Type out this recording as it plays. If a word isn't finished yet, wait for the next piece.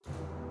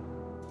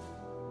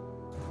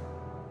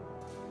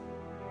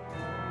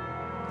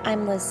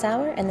I'm Liz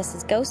Sauer, and this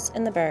is Ghosts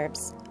in the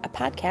Burbs, a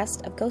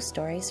podcast of ghost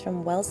stories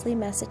from Wellesley,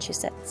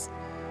 Massachusetts.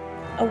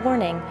 A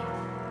warning,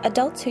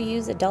 adults who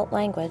use adult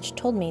language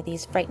told me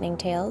these frightening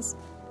tales,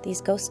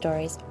 these ghost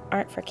stories,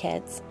 aren't for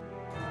kids.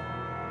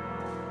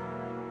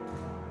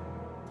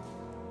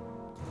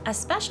 A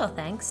special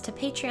thanks to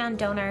Patreon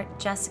donor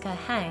Jessica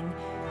Heng,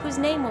 whose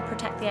name will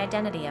protect the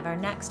identity of our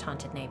next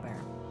haunted neighbor.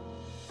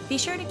 Be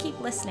sure to keep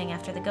listening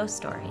after the ghost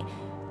story.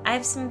 I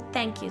have some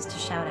thank yous to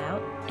shout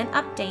out, an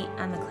update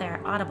on the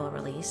Claire Audible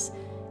release,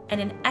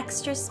 and an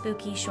extra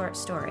spooky short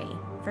story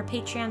for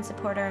Patreon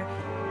supporter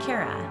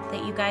Kira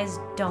that you guys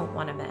don't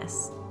want to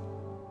miss.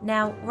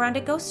 Now, we're on to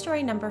ghost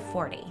story number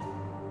 40.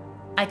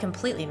 I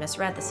completely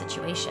misread the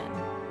situation.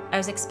 I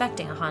was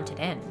expecting a haunted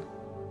inn.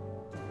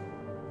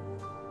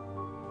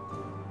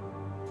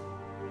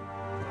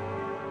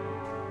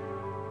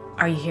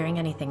 Are you hearing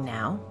anything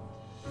now?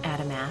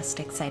 Adam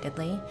asked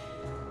excitedly.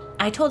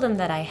 I told him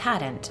that I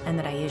hadn't and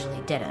that I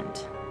usually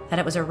didn't, that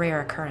it was a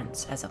rare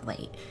occurrence as of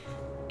late.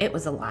 It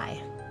was a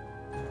lie.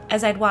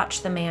 As I'd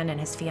watched the man and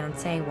his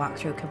fiancée walk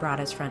through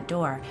Cabrata's front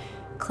door,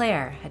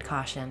 Claire had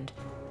cautioned,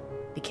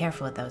 "Be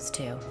careful with those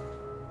two."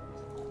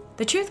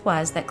 The truth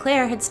was that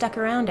Claire had stuck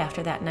around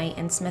after that night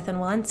in Smith and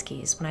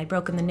Walensky's when I'd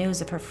broken the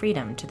news of her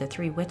freedom to the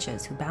 3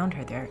 witches who bound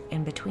her there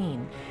in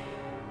between.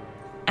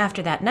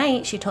 After that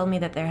night, she told me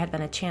that there had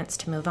been a chance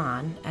to move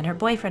on, and her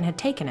boyfriend had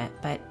taken it,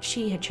 but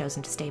she had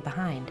chosen to stay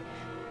behind.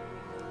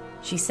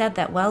 She said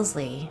that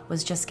Wellesley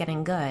was just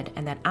getting good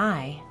and that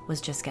I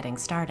was just getting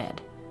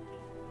started.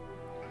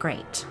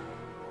 Great.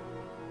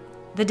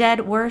 The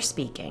dead were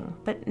speaking,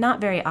 but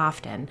not very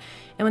often,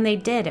 and when they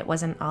did, it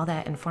wasn't all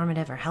that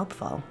informative or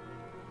helpful.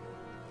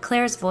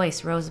 Claire's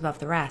voice rose above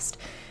the rest,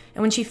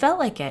 and when she felt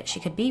like it, she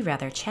could be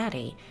rather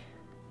chatty.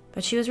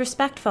 But she was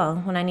respectful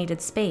when I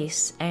needed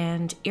space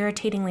and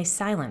irritatingly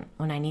silent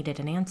when I needed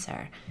an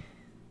answer.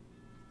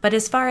 But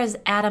as far as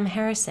Adam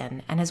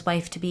Harrison and his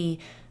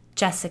wife-to-be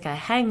Jessica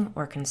Heng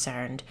were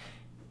concerned,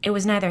 it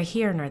was neither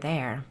here nor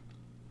there.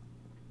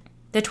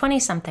 The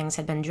 20-somethings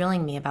had been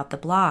drilling me about the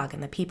blog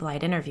and the people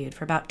I'd interviewed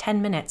for about 10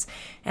 minutes,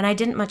 and I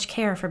didn't much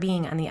care for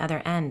being on the other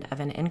end of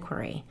an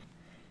inquiry.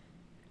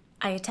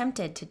 I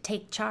attempted to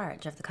take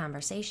charge of the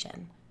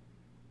conversation.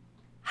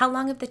 How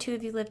long have the two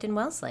of you lived in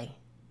Wellesley?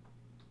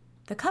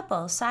 The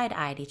couple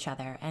side-eyed each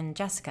other, and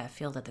Jessica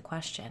fielded the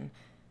question.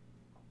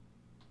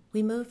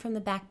 We moved from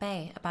the Back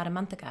Bay about a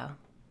month ago.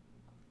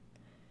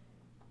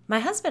 My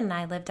husband and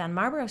I lived on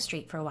Marlborough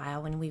Street for a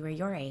while when we were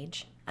your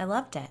age. I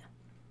loved it.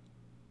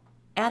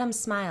 Adam's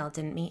smile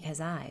didn't meet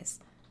his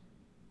eyes.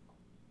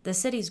 The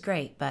city's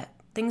great, but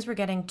things were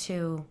getting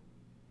too...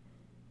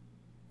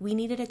 We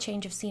needed a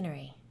change of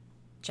scenery,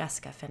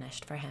 Jessica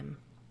finished for him.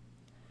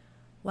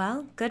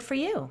 Well, good for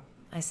you,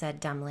 I said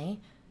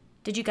dumbly.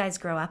 Did you guys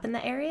grow up in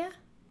the area?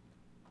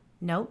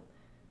 Nope.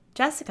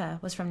 Jessica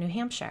was from New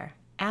Hampshire,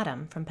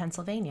 Adam from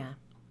Pennsylvania.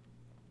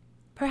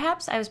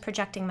 Perhaps I was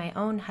projecting my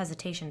own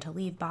hesitation to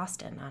leave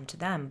Boston onto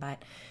them,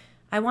 but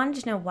I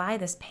wanted to know why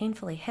this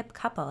painfully hip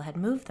couple had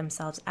moved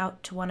themselves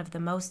out to one of the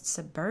most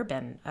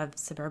suburban of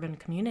suburban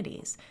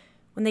communities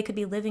when they could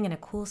be living in a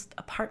cool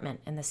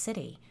apartment in the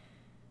city.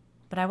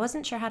 But I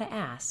wasn't sure how to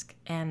ask,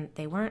 and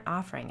they weren't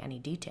offering any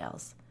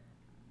details.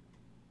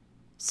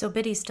 So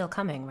Biddy's still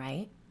coming,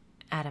 right?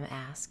 Adam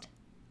asked.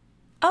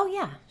 Oh,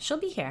 yeah, she'll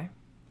be here,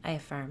 I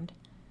affirmed.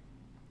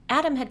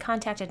 Adam had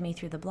contacted me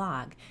through the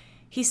blog.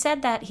 He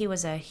said that he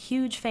was a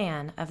huge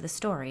fan of the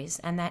stories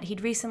and that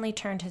he'd recently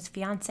turned his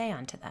fiancée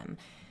onto them.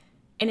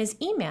 In his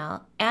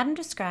email, Adam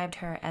described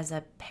her as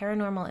a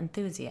paranormal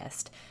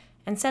enthusiast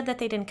and said that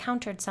they'd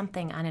encountered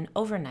something on an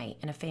overnight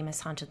in a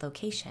famous haunted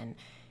location.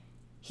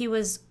 He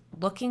was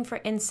looking for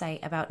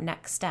insight about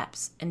next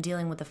steps and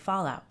dealing with the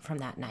fallout from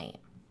that night.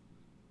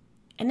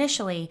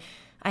 Initially,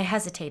 I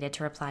hesitated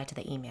to reply to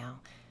the email.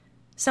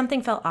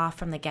 Something felt off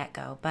from the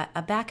get-go, but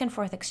a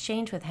back-and-forth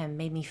exchange with him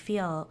made me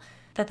feel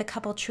that the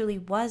couple truly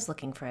was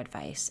looking for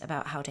advice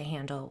about how to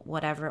handle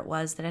whatever it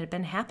was that had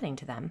been happening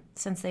to them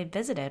since they'd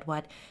visited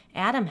what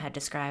Adam had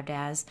described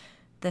as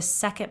the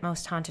second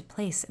most haunted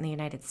place in the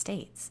United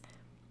States.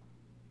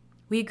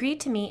 We agreed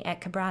to meet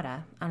at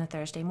Cabrata on a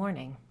Thursday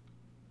morning.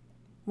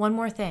 One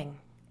more thing,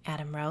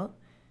 Adam wrote.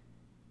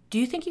 Do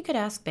you think you could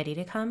ask Biddy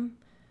to come?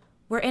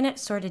 We're in it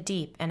sort of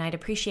deep, and I'd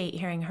appreciate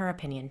hearing her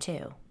opinion,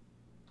 too.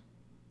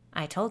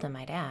 I told him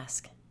I'd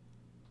ask.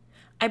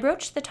 I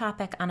broached the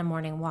topic on a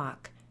morning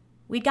walk.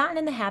 We'd gotten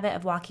in the habit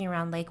of walking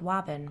around Lake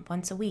Waban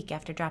once a week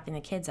after dropping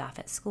the kids off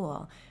at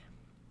school.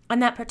 On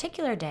that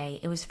particular day,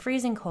 it was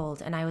freezing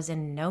cold, and I was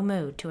in no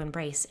mood to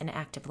embrace an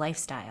active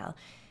lifestyle.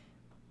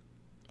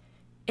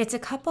 It's a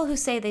couple who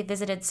say they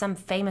visited some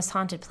famous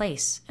haunted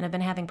place and have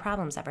been having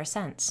problems ever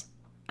since,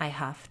 I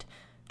huffed,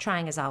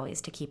 trying as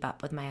always to keep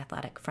up with my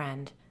athletic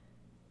friend.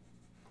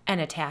 An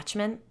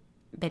attachment?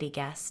 Biddy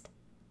guessed.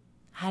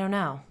 I don't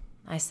know,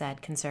 I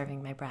said,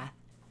 conserving my breath.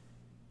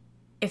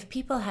 If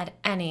people had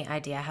any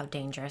idea how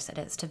dangerous it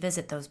is to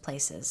visit those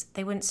places,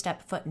 they wouldn't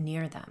step foot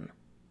near them.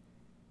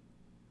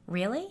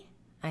 Really?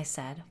 I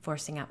said,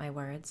 forcing out my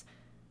words.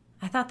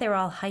 I thought they were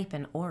all hype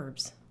and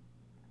orbs.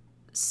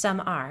 Some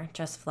are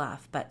just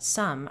fluff, but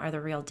some are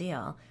the real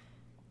deal.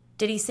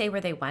 Did he say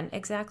where they went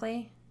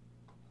exactly?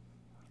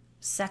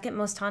 Second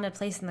most haunted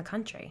place in the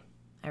country,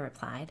 I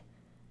replied.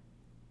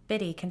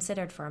 Biddy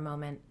considered for a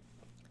moment.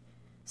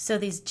 So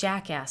these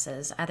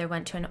jackasses either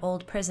went to an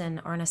old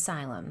prison or an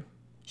asylum,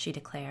 she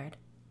declared.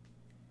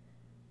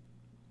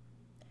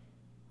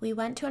 We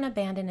went to an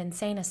abandoned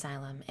insane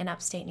asylum in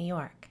upstate New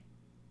York,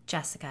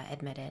 Jessica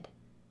admitted.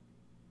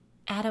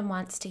 Adam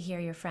wants to hear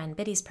your friend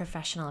Biddy's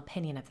professional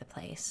opinion of the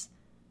place.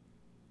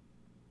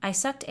 I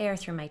sucked air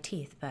through my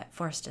teeth, but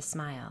forced a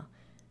smile.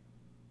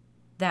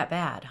 That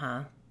bad,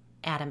 huh?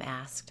 Adam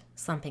asked,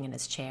 slumping in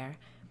his chair.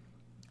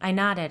 I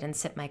nodded and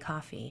sipped my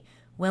coffee,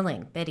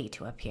 willing Biddy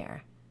to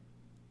appear.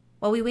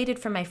 While we waited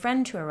for my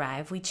friend to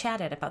arrive, we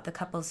chatted about the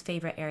couple's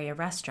favorite area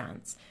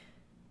restaurants.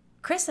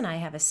 Chris and I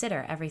have a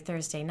sitter every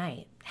Thursday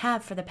night,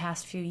 have for the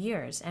past few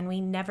years, and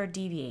we never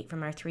deviate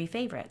from our 3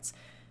 favorites.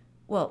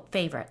 Well,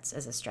 favorites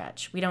is a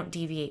stretch. We don't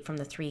deviate from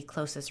the 3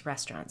 closest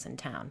restaurants in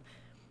town.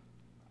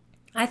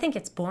 I think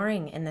it's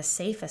boring in the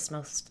safest,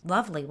 most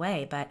lovely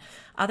way, but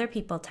other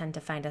people tend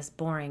to find us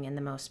boring in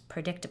the most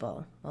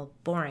predictable,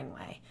 boring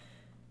way.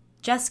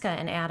 Jessica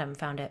and Adam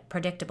found it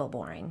predictable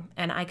boring,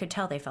 and I could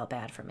tell they felt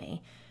bad for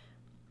me.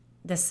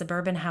 This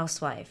suburban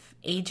housewife,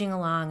 aging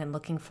along and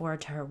looking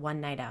forward to her one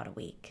night out a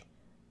week.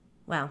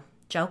 Well,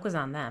 joke was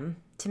on them.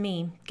 To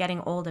me, getting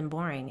old and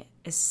boring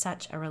is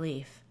such a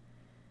relief.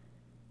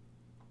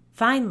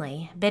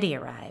 Finally, Biddy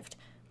arrived.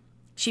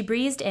 She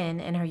breezed in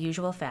her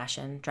usual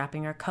fashion,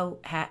 dropping her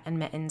coat, hat, and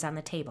mittens on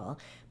the table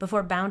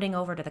before bounding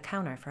over to the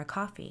counter for a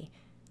coffee.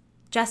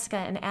 Jessica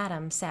and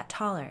Adam sat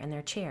taller in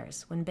their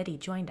chairs when Biddy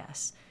joined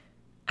us.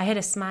 I had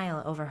a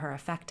smile over her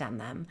effect on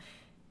them.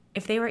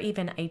 If they were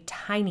even a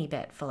tiny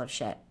bit full of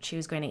shit, she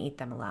was going to eat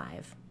them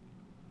alive.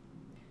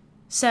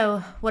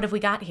 So, what have we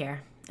got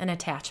here? An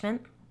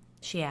attachment?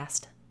 She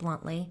asked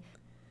bluntly.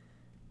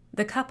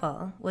 The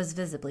couple was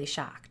visibly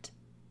shocked.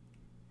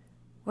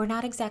 We're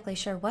not exactly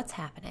sure what's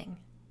happening,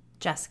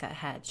 Jessica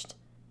hedged.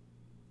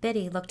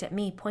 Biddy looked at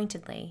me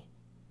pointedly.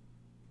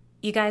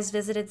 You guys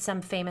visited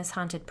some famous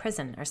haunted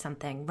prison or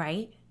something,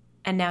 right?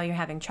 And now you're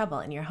having trouble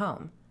in your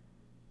home.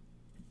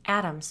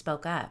 Adam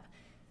spoke up.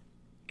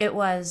 It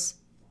was,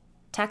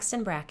 text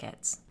in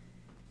brackets.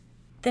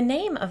 The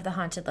name of the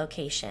haunted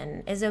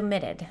location is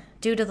omitted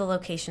due to the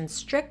location's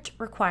strict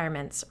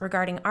requirements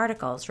regarding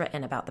articles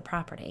written about the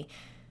property.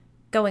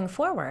 Going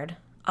forward,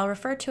 I'll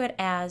refer to it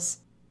as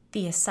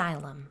the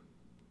asylum.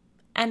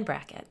 End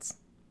brackets.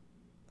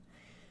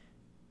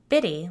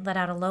 Biddy let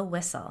out a low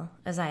whistle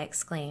as I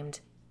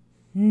exclaimed,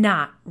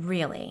 Not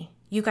really.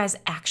 You guys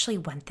actually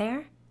went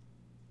there?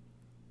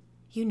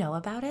 You know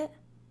about it?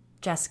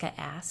 Jessica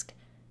asked,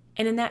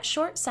 and in that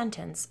short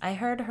sentence, I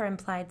heard her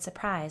implied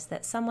surprise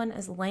that someone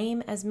as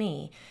lame as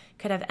me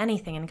could have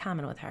anything in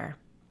common with her.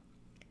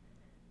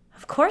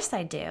 Of course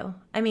I do.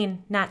 I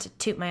mean, not to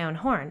toot my own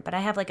horn, but I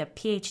have like a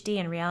PhD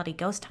in reality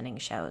ghost hunting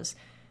shows.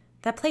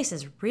 That place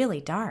is really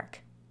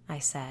dark, I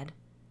said.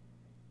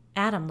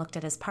 Adam looked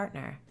at his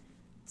partner.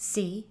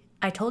 See,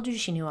 I told you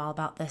she knew all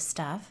about this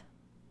stuff.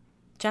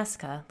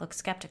 Jessica looked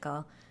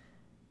skeptical.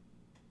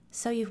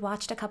 So you've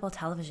watched a couple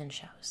television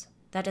shows.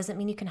 That doesn't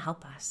mean you can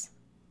help us,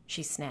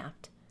 she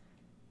snapped.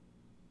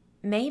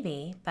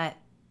 Maybe, but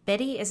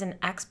Biddy is an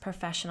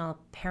ex-professional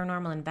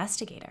paranormal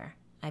investigator,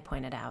 I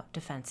pointed out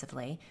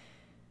defensively.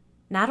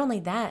 Not only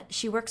that,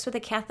 she works with the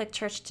Catholic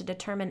Church to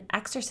determine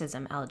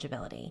exorcism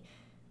eligibility.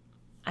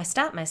 I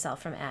stopped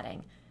myself from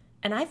adding,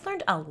 and I've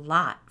learned a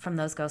lot from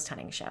those ghost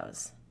hunting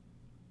shows.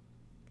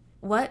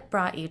 What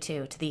brought you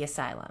two to the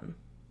asylum?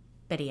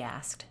 Biddy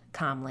asked,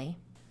 calmly.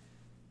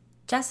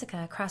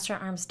 Jessica crossed her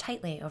arms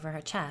tightly over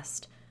her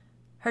chest.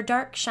 Her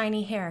dark,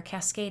 shiny hair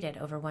cascaded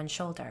over one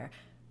shoulder,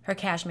 her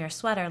cashmere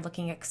sweater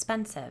looking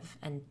expensive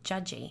and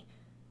judgy,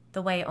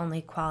 the way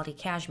only quality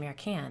cashmere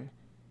can.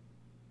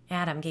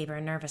 Adam gave her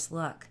a nervous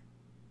look.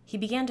 He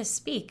began to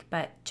speak,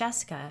 but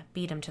Jessica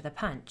beat him to the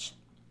punch.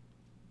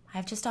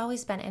 I've just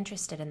always been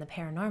interested in the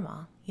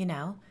paranormal, you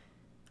know.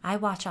 I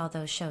watch all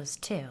those shows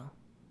too,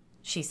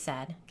 she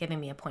said,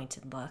 giving me a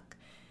pointed look.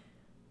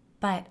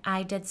 But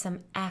I did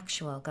some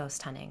actual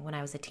ghost hunting when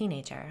I was a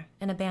teenager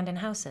in abandoned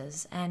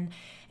houses, and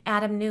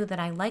Adam knew that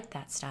I liked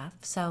that stuff,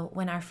 so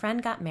when our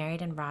friend got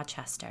married in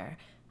Rochester,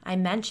 I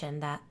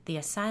mentioned that the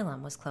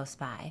asylum was close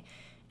by,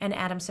 and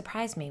Adam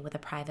surprised me with a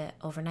private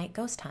overnight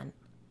ghost hunt.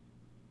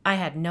 I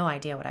had no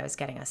idea what I was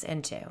getting us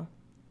into,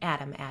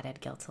 Adam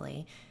added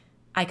guiltily.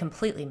 I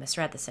completely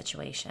misread the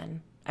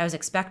situation. I was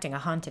expecting a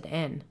haunted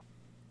inn.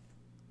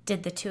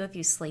 Did the two of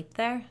you sleep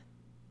there?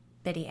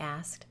 Biddy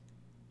asked.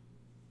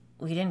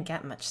 We didn't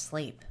get much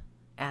sleep,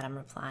 Adam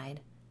replied.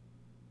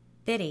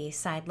 Biddy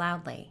sighed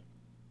loudly.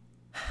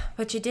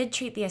 But you did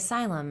treat the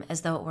asylum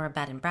as though it were a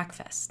bed and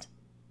breakfast.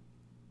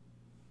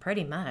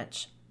 Pretty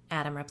much,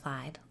 Adam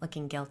replied,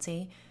 looking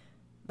guilty.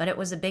 But it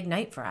was a big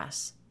night for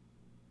us.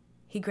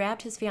 He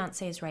grabbed his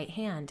fiancée's right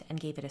hand and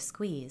gave it a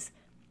squeeze.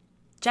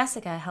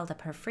 Jessica held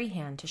up her free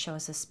hand to show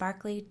us a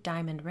sparkly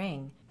diamond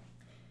ring.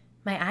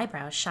 My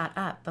eyebrows shot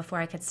up before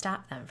I could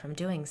stop them from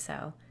doing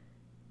so.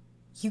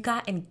 You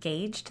got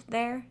engaged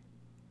there?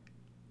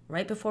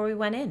 Right before we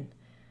went in.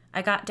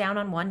 I got down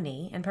on one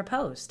knee and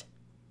proposed,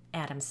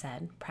 Adam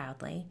said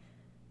proudly.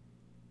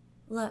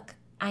 Look,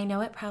 I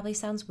know it probably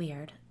sounds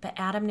weird, but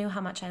Adam knew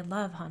how much I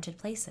love haunted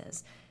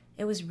places.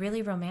 It was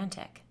really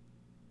romantic,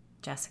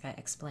 Jessica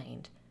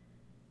explained.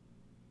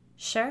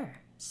 Sure.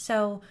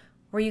 So,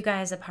 were you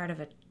guys a part of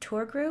a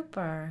tour group,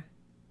 or?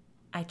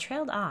 I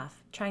trailed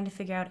off, trying to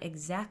figure out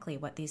exactly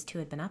what these two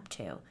had been up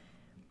to.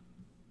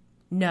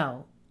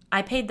 No,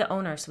 I paid the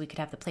owner so we could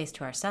have the place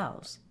to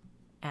ourselves,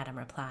 Adam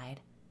replied.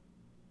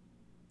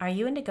 Are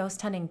you into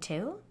ghost hunting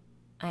too?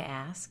 I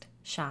asked,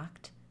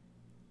 shocked.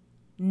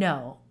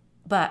 No,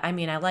 but I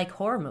like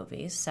horror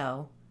movies,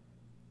 so.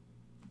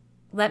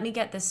 Let me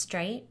get this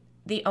straight.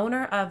 The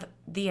owner of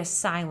the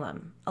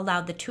asylum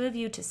allowed the two of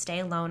you to stay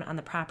alone on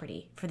the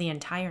property for the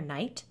entire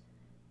night?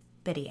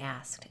 Biddy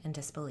asked in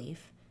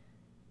disbelief.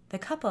 The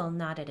couple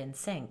nodded in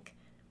sync.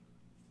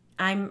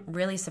 I'm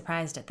really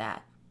surprised at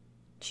that,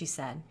 she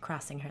said,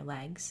 crossing her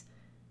legs.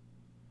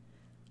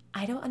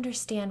 I don't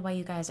understand why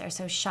you guys are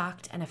so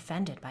shocked and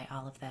offended by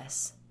all of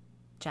this,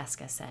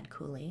 Jessica said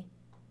coolly.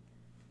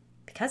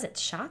 Because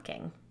it's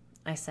shocking,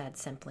 I said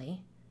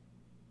simply.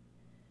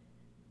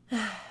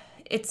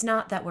 It's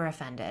not that we're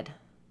offended,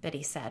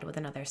 Biddy said with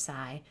another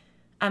sigh.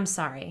 I'm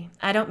sorry.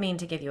 I don't mean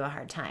to give you a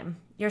hard time.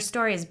 Your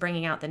story is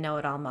bringing out the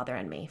know-it-all mother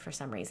in me for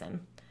some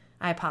reason.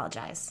 I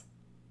apologize.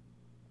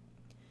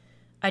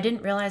 I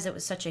didn't realize it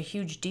was such a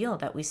huge deal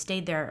that we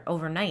stayed there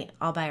overnight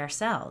all by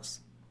ourselves,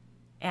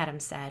 Adam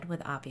said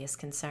with obvious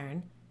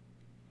concern.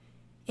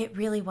 It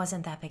really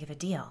wasn't that big of a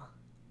deal,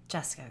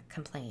 Jessica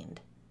complained.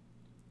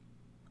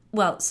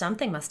 Well,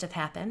 something must have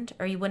happened,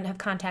 or you wouldn't have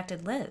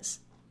contacted Liz,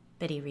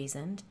 Biddy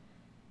reasoned.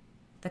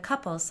 The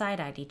couple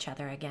side-eyed each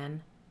other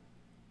again.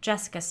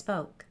 Jessica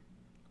spoke.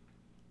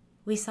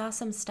 We saw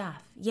some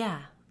stuff,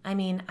 yeah. I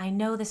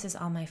know this is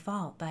all my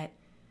fault, but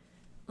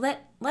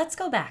let's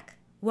go back.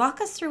 Walk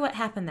us through what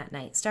happened that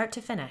night, start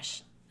to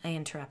finish, I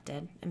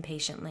interrupted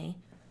impatiently.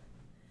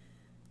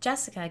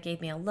 Jessica gave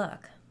me a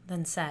look,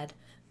 then said,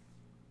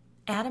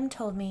 Adam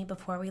told me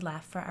before we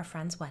left for our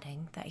friend's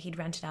wedding that he'd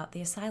rented out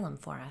the asylum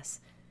for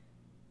us.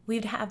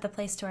 We'd have the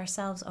place to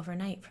ourselves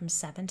overnight from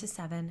 7 to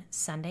 7,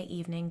 Sunday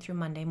evening through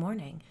Monday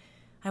morning.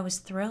 I was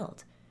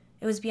thrilled.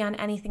 It was beyond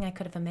anything I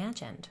could have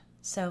imagined,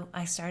 so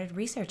I started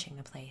researching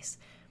the place.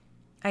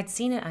 I'd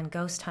seen it on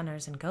Ghost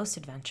Hunters and Ghost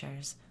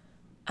Adventures.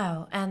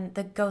 Oh, and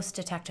the ghost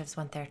detectives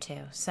went there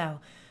too, so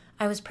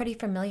I was pretty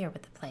familiar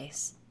with the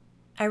place.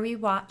 I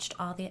rewatched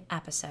all the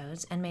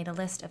episodes and made a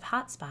list of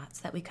hot spots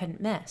that we couldn't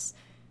miss,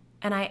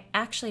 and I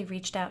actually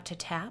reached out to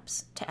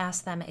TAPS to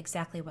ask them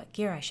exactly what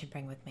gear I should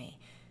bring with me.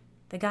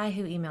 The guy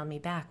who emailed me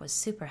back was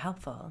super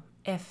helpful,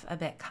 if a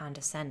bit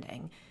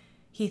condescending.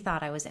 He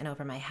thought I was in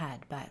over my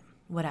head, but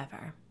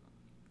whatever.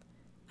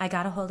 I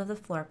got a hold of the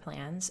floor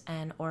plans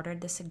and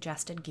ordered the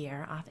suggested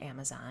gear off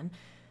Amazon.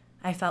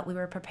 I felt we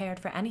were prepared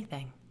for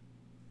anything.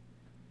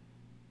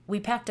 We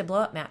packed a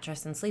blow-up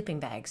mattress and sleeping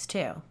bags,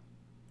 too,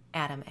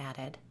 Adam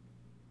added.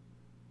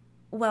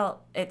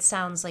 Well, it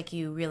sounds like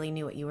you really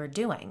knew what you were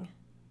doing,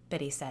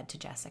 Biddy said to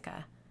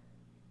Jessica.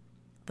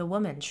 The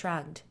woman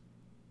shrugged.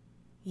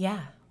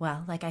 Yeah,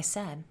 well, like I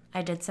said,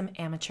 I did some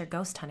amateur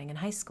ghost hunting in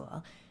high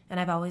school, and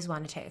I've always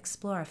wanted to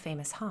explore a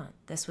famous haunt.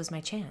 This was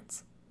my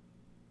chance.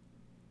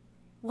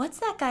 What's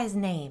that guy's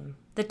name?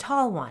 The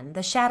tall one,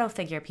 the shadow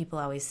figure people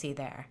always see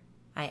there,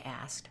 I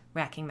asked,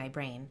 racking my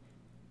brain.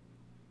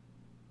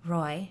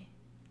 Roy,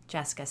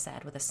 Jessica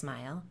said with a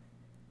smile.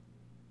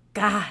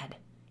 God,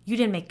 you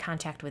didn't make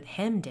contact with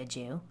him, did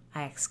you?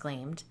 I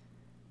exclaimed.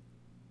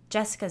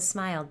 Jessica's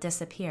smile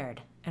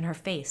disappeared, and her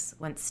face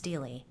went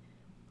steely.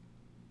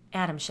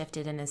 Adam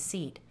shifted in his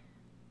seat.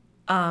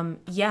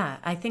 Yeah,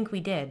 I think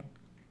we did.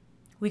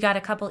 We got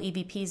a couple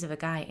EVPs of a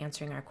guy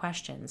answering our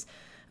questions.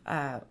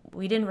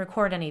 We didn't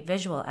record any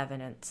visual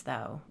evidence,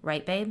 though,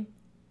 right, babe?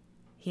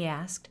 He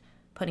asked,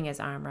 putting his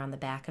arm around the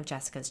back of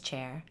Jessica's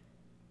chair.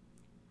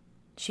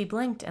 She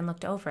blinked and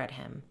looked over at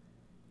him.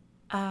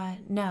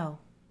 No,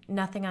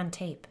 nothing on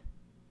tape.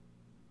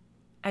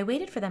 I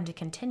waited for them to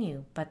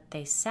continue, but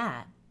they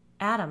sat,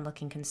 Adam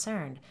looking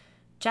concerned,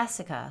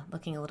 Jessica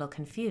looking a little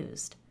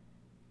confused.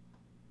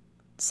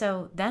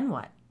 So then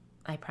what?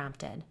 I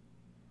prompted.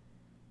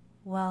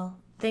 Well,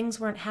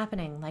 things weren't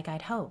happening like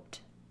I'd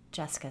hoped,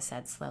 Jessica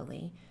said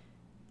slowly.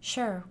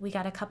 Sure, we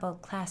got a couple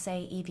Class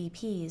A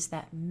EVPs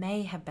that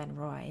may have been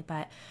Roy,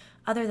 but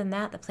other than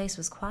that, the place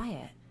was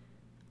quiet.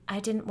 I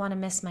didn't want to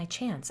miss my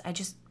chance. I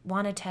just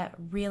wanted to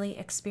really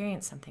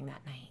experience something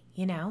that night,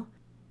 you know?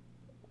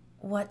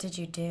 What did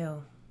you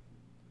do?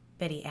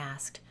 Biddy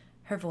asked,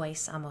 her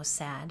voice almost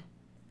sad.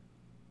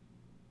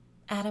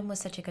 Adam was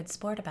such a good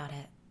sport about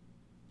it.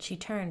 She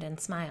turned and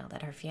smiled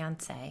at her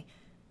fiancé.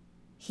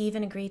 He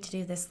even agreed to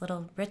do this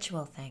little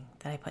ritual thing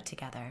that I put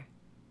together.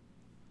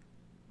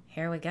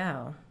 Here we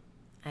go,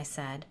 I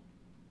said.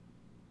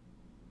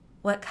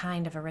 What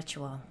kind of a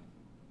ritual?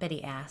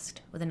 Biddy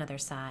asked with another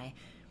sigh.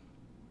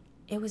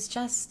 It was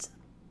just,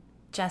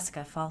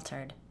 Jessica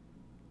faltered.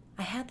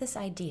 I had this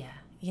idea,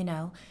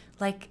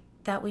 like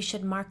that we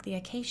should mark the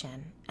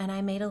occasion, and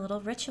I made a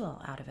little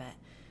ritual out of it.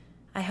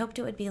 I hoped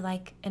it would be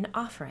like an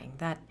offering,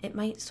 that it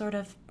might sort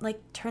of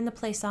like turn the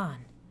place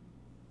on.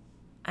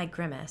 I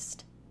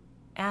grimaced.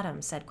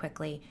 Adam said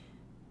quickly,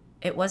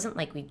 "It wasn't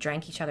like we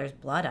drank each other's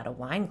blood out of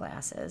wine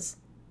glasses."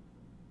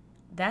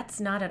 That's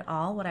not at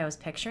all what I was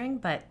picturing,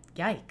 but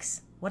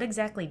yikes. What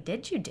exactly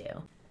did you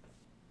do?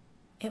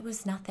 It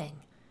was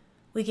nothing.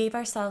 We gave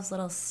ourselves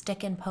little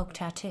stick and poke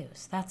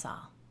tattoos, that's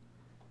all.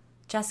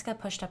 Jessica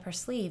pushed up her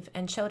sleeve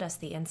and showed us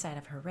the inside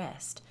of her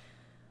wrist.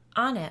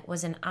 On it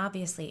was an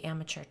obviously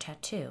amateur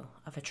tattoo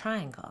of a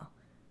triangle.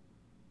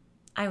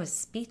 I was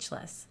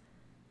speechless.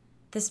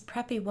 This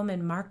preppy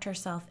woman marked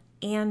herself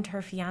and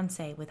her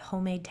fiancé with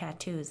homemade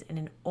tattoos in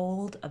an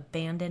old,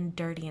 abandoned,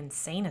 dirty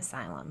insane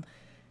asylum.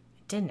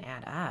 It didn't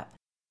add up.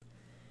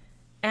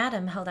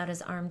 Adam held out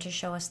his arm to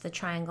show us the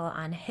triangle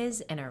on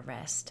his inner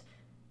wrist.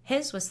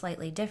 His was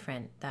slightly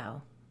different,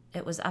 though.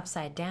 It was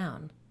upside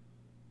down.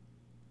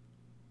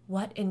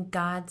 "What in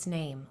God's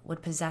name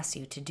would possess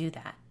you to do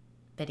that?"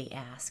 Biddy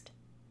asked.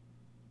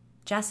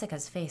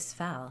 Jessica's face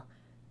fell.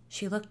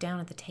 She looked down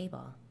at the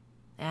table.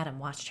 Adam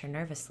watched her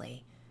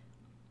nervously.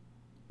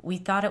 "We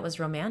thought it was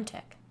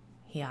romantic,"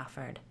 he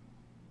offered.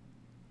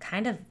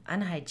 "Kind of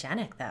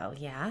unhygienic, though,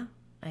 yeah?"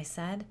 I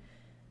said.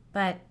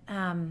 "But,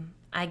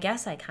 I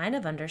guess I kind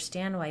of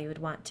understand why you would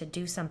want to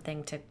do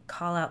something to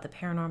call out the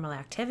paranormal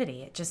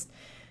activity. It just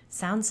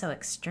sounds so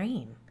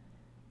extreme."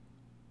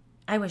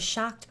 I was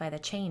shocked by the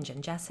change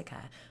in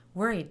Jessica,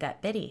 worried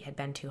that Biddy had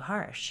been too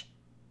harsh.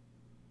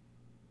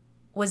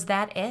 "Was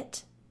that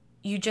it?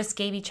 You just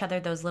gave each other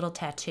those little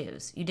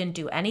tattoos? You didn't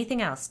do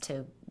anything else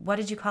to, what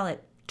did you call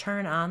it,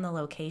 turn on the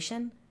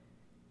location?"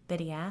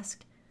 Biddy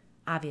asked,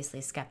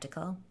 obviously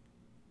skeptical.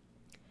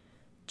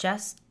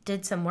 "Just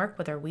did some work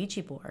with her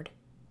Ouija board,"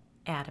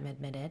 Adam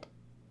admitted.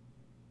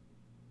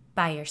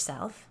 "By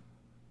yourself?"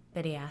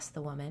 Biddy asked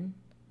the woman.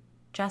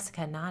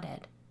 Jessica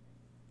nodded.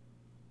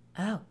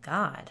 "Oh,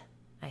 God,"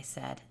 I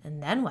said,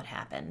 "and then what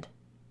happened?"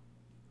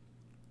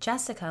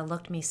 Jessica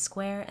looked me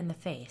square in the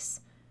face,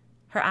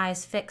 her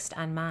eyes fixed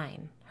on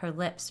mine, her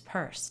lips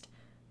pursed.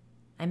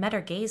 I met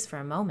her gaze for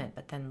a moment,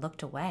 but then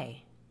looked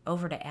away,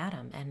 over to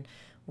Adam, and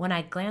when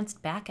I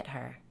glanced back at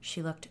her,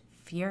 she looked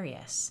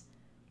furious.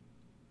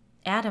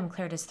 Adam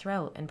cleared his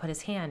throat and put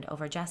his hand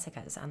over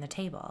Jessica's on the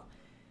table.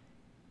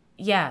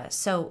 "Yeah,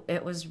 so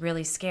it was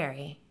really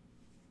scary."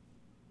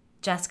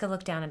 Jessica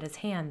looked down at his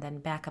hand, then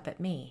back up at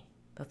me,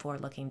 before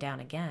looking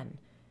down again.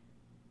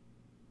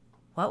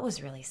 "What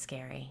was really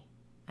scary?"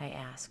 I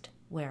asked,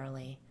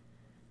 warily.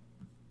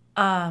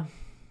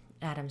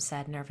 Adam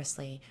said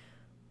nervously.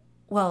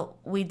 "Well,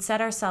 we'd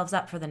set ourselves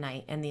up for the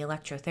night in the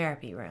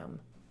electrotherapy room."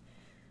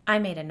 I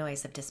made a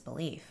noise of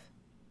disbelief.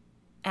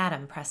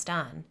 Adam pressed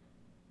on.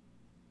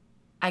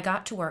 "I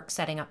got to work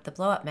setting up the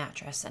blow-up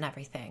mattress and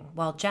everything,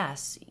 while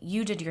Jess,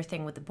 you did your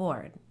thing with the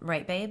board,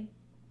 right, babe?"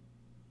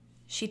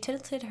 She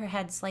tilted her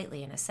head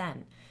slightly in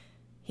assent.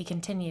 He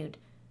continued,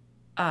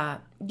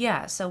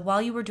 "Yeah, so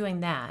while you were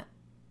doing that..."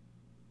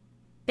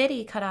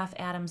 Biddy cut off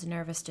Adam's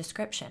nervous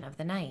description of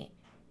the night.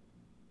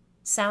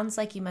 "Sounds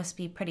like you must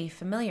be pretty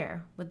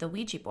familiar with the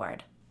Ouija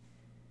board."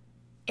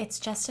 "It's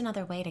just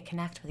another way to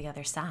connect with the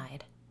other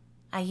side.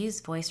 I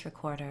use voice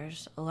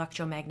recorders,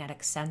 electromagnetic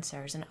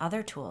sensors, and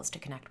other tools to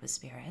connect with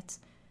spirits.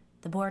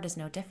 The board is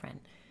no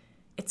different.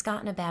 It's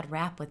gotten a bad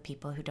rap with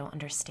people who don't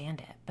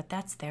understand it, but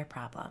that's their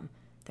problem.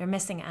 They're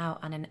missing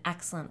out on an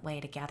excellent way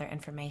to gather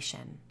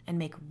information and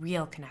make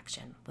real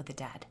connection with the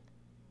dead."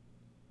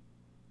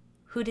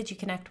 "Who did you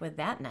connect with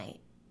that night?"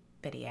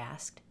 Biddy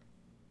asked.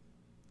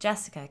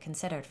 Jessica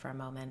considered for a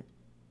moment.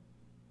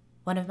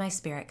 "One of my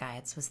spirit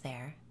guides was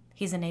there.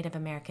 He's a Native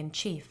American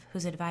chief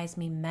who's advised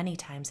me many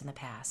times in the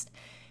past,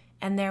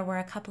 and there were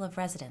a couple of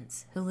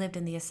residents who lived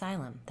in the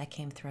asylum that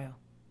came through."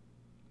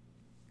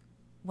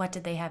 "What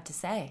did they have to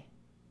say?"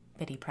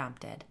 Biddy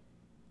prompted.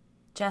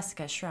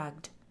 Jessica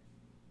shrugged.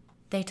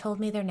 "They told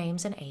me their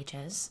names and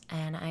ages,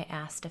 and I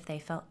asked if they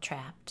felt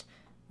trapped,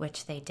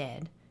 which they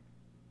did.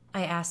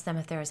 I asked them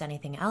if there was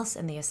anything else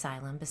in the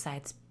asylum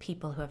besides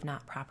people who have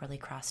not properly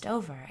crossed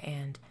over,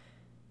 and..."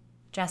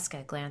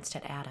 Jessica glanced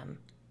at Adam.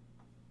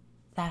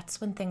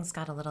 "That's when things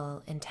got a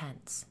little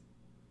intense."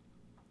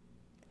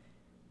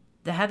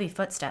 "The heavy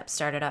footsteps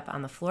started up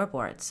on the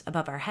floorboards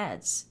above our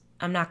heads.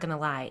 I'm not going to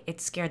lie,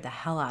 it scared the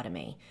hell out of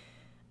me.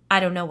 I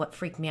don't know what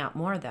freaked me out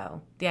more,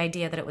 though, the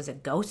idea that it was a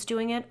ghost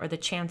doing it or the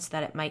chance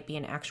that it might be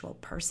an actual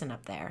person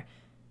up there.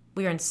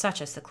 We were in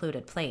such a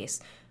secluded place.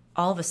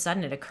 All of a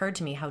sudden it occurred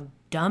to me how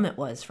dumb it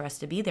was for us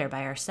to be there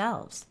by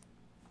ourselves,"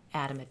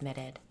 Adam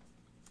admitted.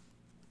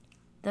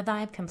 "The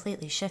vibe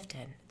completely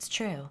shifted, it's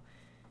true.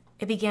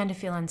 It began to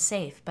feel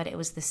unsafe, but it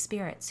was the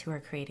spirits who were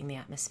creating the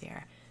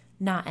atmosphere,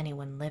 not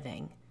anyone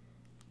living.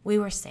 We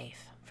were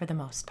safe, for the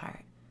most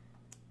part.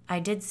 I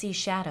did see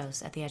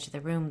shadows at the edge of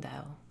the room,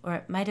 though, or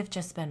it might have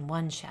just been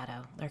one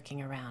shadow lurking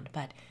around,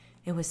 but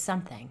it was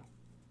something,"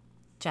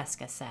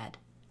 Jessica said.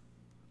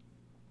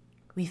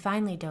 We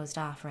finally dozed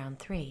off around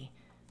 3.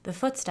 The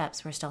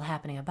footsteps were still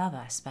happening above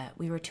us, but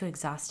we were too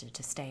exhausted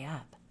to stay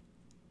up.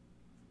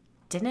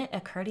 Didn't it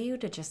occur to you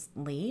to just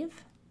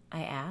leave?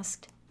 I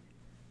asked.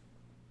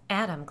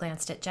 Adam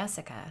glanced at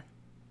Jessica.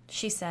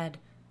 She said,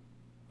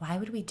 "Why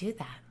would we do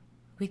that?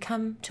 We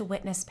come to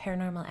witness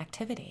paranormal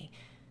activity.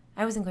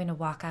 I wasn't going to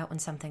walk out when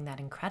something that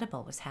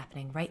incredible was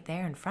happening right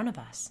there in front of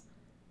us."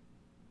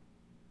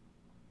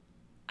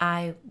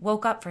 I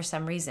woke up for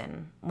some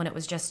reason when it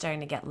was just starting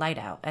to get light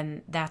out,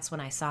 and that's when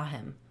I saw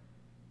him,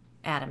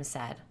 Adam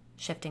said,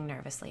 shifting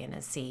nervously in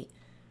his seat.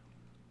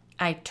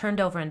 I turned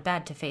over in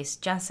bed to face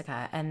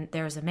Jessica, and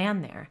there was a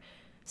man there,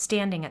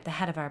 standing at the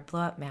head of our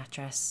blow-up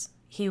mattress.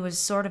 He was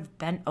sort of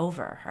bent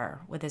over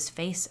her, with his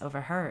face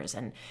over hers,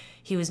 and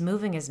he was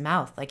moving his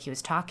mouth like he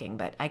was talking,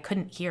 but I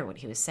couldn't hear what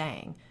he was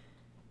saying.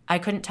 I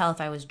couldn't tell if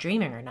I was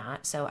dreaming or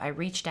not, so I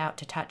reached out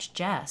to touch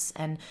Jess,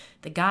 and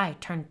the guy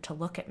turned to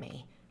look at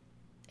me.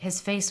 His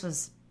face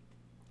was,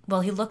 well,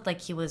 he looked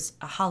like he was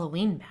a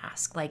Halloween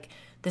mask, like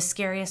the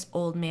scariest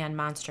old man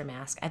monster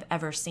mask I've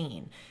ever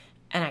seen.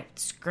 And I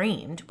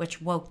screamed,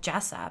 which woke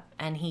Jess up,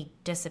 and he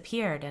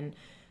disappeared. And,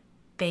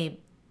 babe,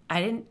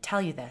 I didn't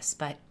tell you this,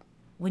 but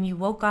when you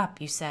woke up,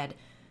 you said,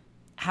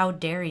 "How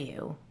dare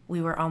you?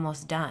 We were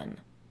almost done."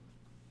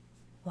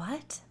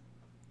 "What?"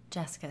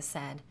 Jessica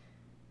said.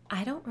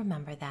 "I don't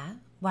remember that.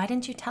 Why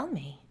didn't you tell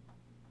me?"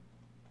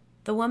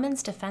 The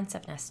woman's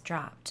defensiveness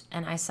dropped,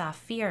 and I saw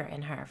fear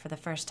in her for the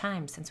first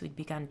time since we'd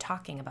begun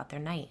talking about their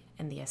night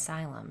in the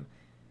asylum.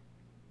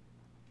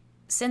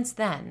 "Since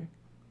then,"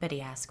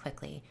 Biddy asked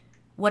quickly,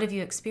 "what have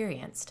you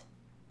experienced?"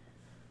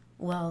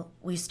 "Well,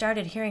 we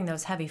started hearing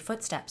those heavy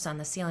footsteps on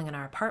the ceiling in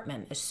our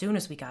apartment as soon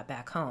as we got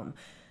back home.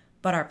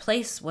 But our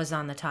place was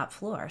on the top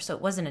floor, so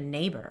it wasn't a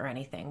neighbor or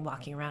anything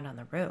walking around on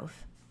the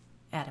roof,"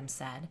 Adam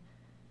said.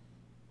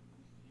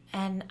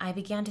 "And I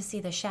began to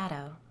see the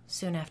shadow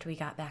soon after we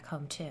got back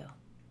home, too,"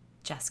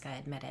 Jessica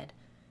admitted.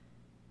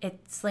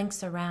 "It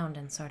slinks around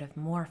and sort of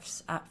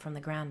morphs up from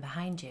the ground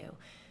behind you.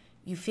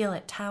 You feel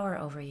it tower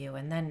over you,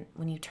 and then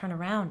when you turn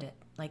around, it,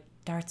 like,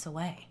 darts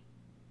away."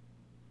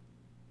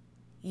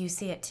 "You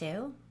see it,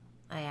 too?"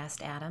 I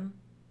asked Adam.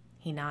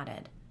 He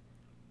nodded.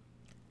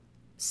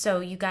 "So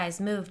you guys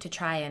moved to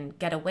try and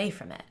get away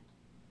from it?"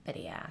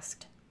 Biddy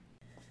asked.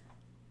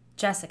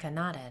 Jessica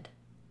nodded.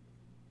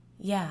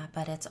 "Yeah,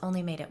 but it's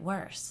only made it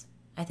worse.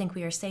 I think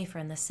we are safer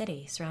in the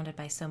city, surrounded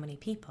by so many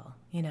people,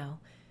 you know.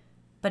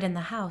 But in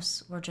the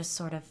house, we're just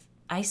sort of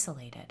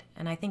isolated,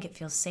 and I think it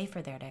feels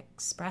safer there to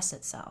express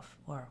itself,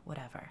 or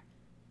whatever."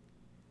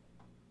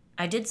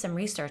 "I did some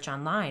research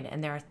online,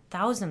 and there are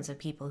thousands of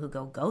people who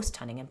go ghost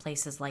hunting in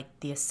places like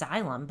the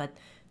asylum, but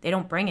they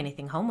don't bring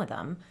anything home with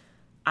them.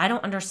 I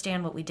don't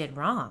understand what we did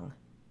wrong,"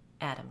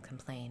 Adam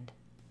complained.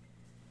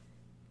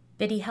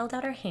 Biddy held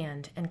out her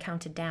hand and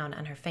counted down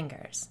on her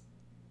fingers.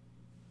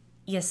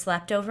 "You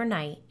slept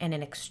overnight in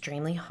an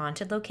extremely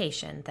haunted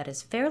location that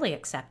is fairly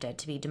accepted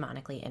to be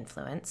demonically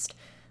influenced,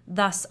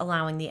 thus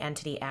allowing the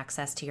entity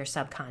access to your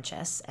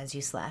subconscious as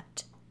you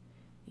slept.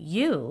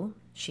 You,"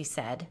 she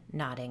said,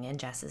 nodding in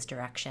Jess's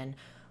direction,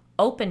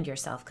 "opened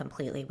yourself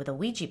completely with a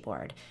Ouija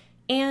board,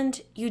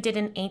 and you did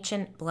an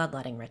ancient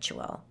bloodletting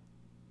ritual."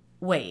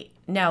 "Wait,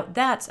 now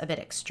that's a bit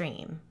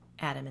extreme,"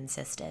 Adam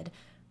insisted.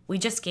 "We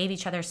just gave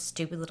each other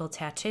stupid little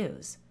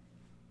tattoos."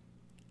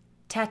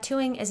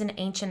 "Tattooing is an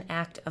ancient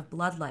act of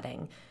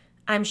bloodletting.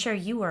 I'm sure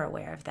you were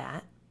aware of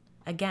that."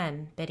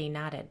 Again, Biddy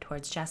nodded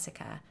towards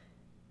Jessica.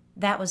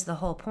 "That was the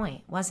whole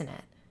point, wasn't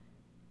it?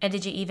 And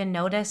did you even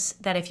notice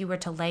that if you were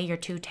to lay your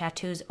two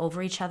tattoos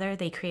over each other,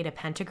 they create a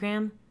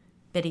pentagram?"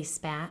 Biddy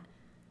spat.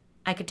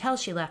 I could tell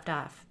she left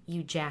off,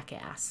 "you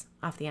jackass,"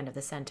 off the end of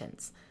the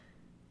sentence.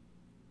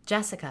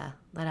 Jessica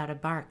let out a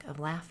bark of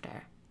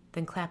laughter,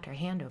 then clapped her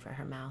hand over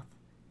her mouth.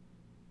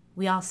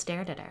 We all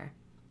stared at her.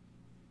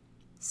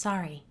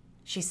 "Sorry,"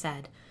 she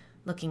said,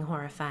 looking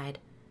horrified.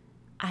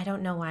 "I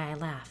don't know why I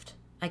laughed.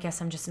 I guess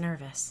I'm just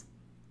nervous."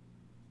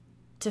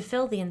 To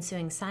fill the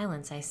ensuing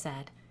silence, I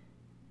said,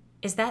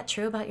 "Is that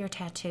true about your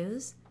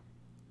tattoos?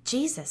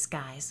 Jesus,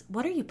 guys,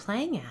 what are you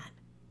playing at?"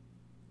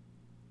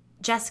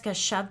 Jessica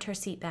shoved her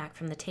seat back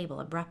from the table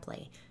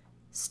abruptly.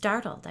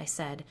 Startled, I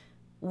said,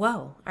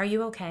 "Whoa, are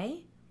you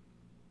okay?"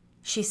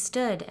 She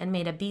stood and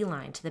made a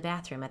beeline to the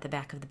bathroom at the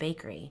back of the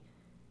bakery.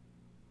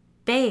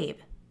 "Babe,"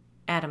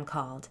 Adam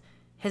called,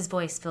 his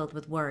voice filled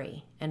with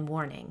worry and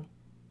warning,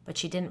 but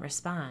she didn't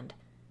respond.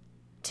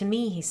 To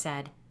me, he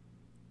said,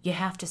 "You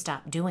have to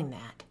stop doing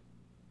that."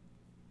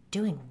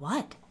 "Doing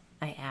what?"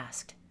 I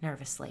asked,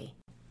 nervously.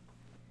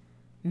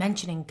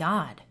 "Mentioning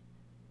God."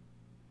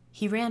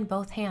 He ran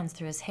both hands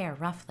through his hair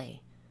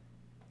roughly.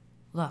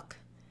 "Look,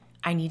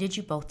 I needed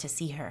you both to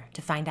see her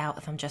to find out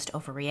if I'm just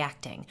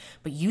overreacting,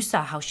 but you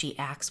saw how she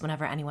acts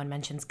whenever anyone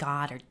mentions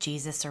God or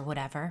Jesus or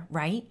whatever,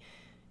 right?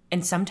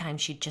 And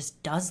sometimes she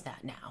just does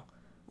that now,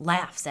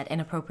 laughs at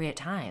inappropriate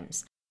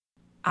times.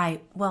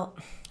 A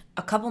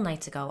couple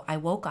nights ago, I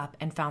woke up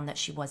and found that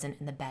she wasn't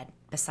in the bed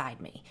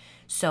beside me.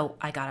 So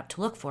I got up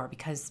to look for her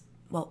because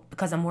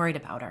I'm worried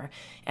about her,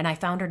 and I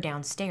found her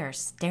downstairs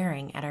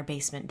staring at our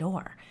basement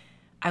door.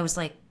 I was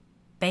like,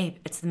 "Babe,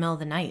 it's the middle of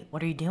the night.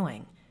 What are you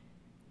doing?"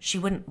 She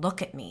wouldn't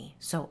look at me,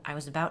 so I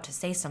was about to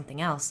say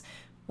something else,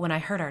 when I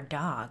heard our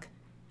dog.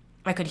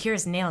 I could hear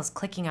his nails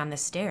clicking on the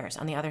stairs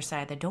on the other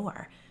side of the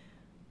door.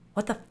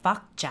 What the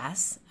fuck,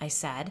 Jess? I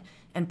said,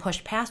 and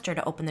pushed past her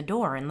to open the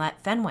door and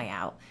let Fenway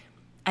out.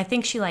 I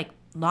think she,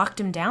 locked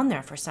him down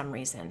there for some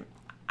reason.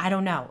 I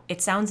don't know.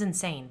 It sounds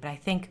insane, but I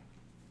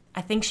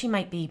think she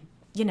might be,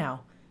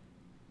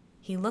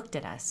 He looked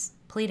at us,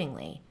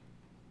 pleadingly.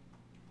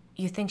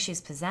 You think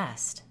she's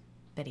possessed,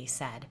 Biddy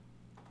said.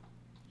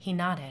 He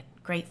nodded,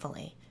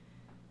 gratefully.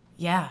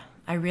 Yeah,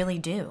 I really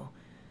do.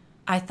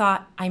 I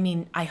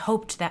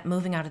hoped that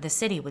moving out of the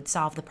city would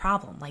solve the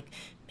problem.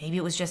 Maybe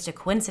it was just a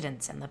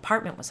coincidence and the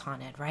apartment was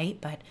haunted, right?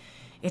 But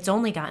it's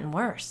only gotten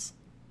worse.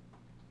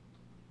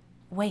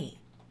 Wait,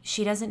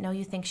 she doesn't know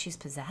you think she's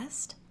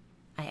possessed?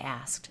 I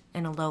asked,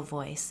 in a low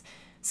voice,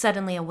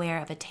 suddenly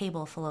aware of a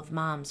table full of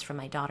moms from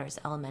my daughter's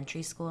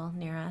elementary school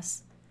near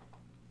us.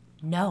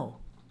 No,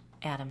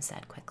 Adam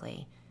said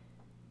quickly.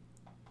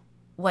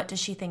 What does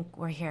she think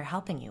we're here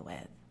helping you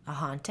with? A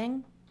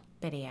haunting?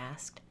 Biddy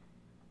asked.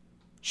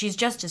 She's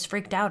just as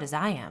freaked out as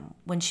I am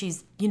when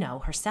she's,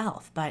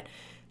 herself, but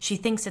she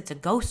thinks it's a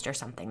ghost or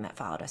something that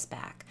followed us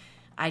back.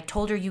 I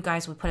told her you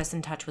guys would put us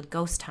in touch with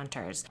ghost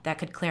hunters that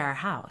could clear our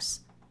house.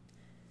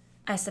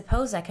 I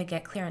suppose I could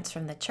get clearance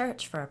from the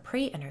church for a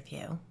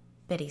pre-interview,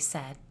 Biddy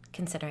said,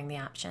 considering the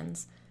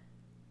options.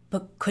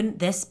 But couldn't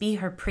this be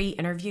her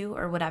pre-interview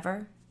or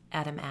whatever?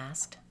 Adam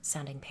asked,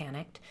 sounding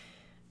panicked.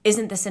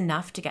 Isn't this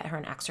enough to get her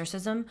an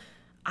exorcism?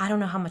 I don't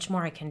know how much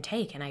more I can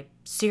take, and I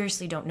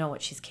seriously don't know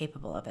what she's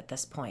capable of at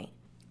this point.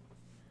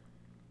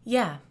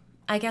 Yeah,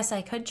 I guess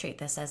I could treat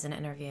this as an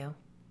interview.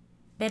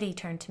 Biddy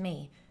turned to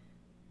me.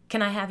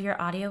 Can I have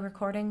your audio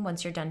recording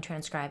once you're done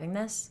transcribing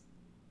this?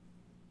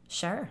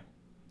 Sure,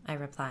 I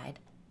replied.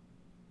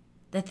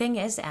 The thing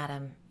is,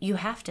 Adam, you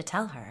have to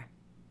tell her,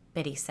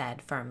 Biddy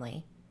said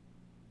firmly.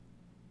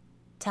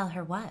 Tell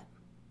her what?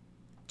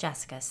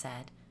 Jessica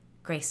said,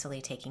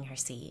 gracefully taking her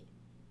seat.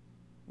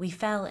 We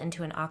fell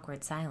into an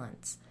awkward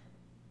silence.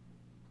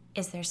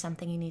 Is there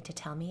something you need to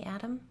tell me,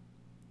 Adam?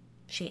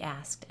 She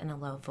asked in a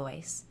low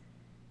voice.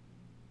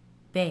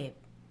 Babe,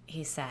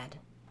 he said,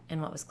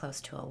 in what was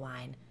close to a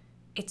whine.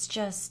 It's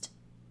just...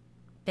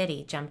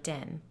 Biddy jumped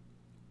in.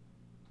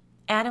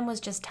 Adam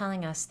was just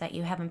telling us that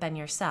you haven't been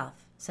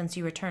yourself since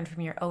you returned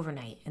from your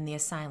overnight in the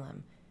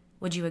asylum.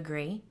 Would you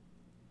agree?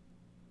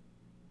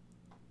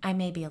 I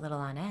may be a little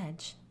on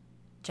edge,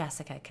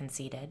 Jessica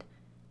conceded.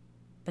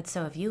 But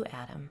so have you,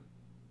 Adam.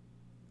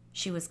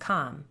 She was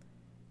calm.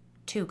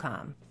 Too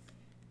calm.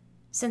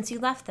 Since you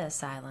left the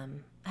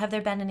asylum, have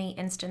there been any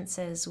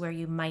instances where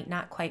you might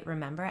not quite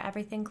remember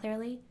everything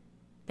clearly?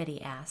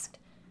 Biddy asked.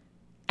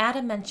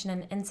 Adam mentioned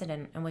an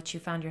incident in which you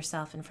found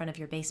yourself in front of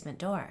your basement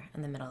door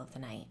in the middle of the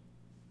night.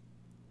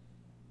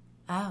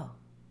 Oh,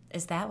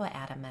 is that what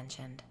Adam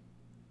mentioned?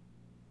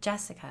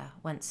 Jessica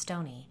went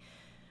stony.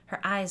 Her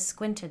eyes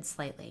squinted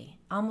slightly,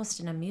 almost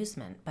in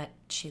amusement, but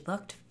she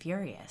looked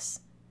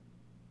furious.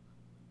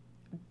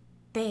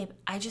 Babe,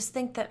 I just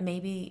think that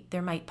maybe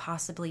there might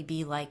possibly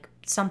be,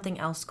 something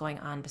else going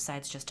on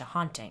besides just a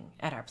haunting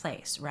at our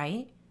place,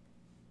 right?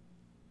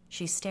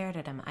 She stared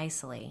at him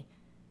icily.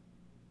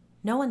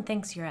 No one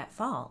thinks you're at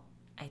fault,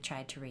 I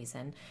tried to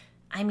reason.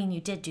 I mean,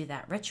 you did do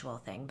that ritual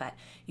thing, but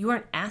you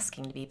weren't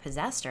asking to be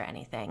possessed or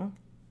anything.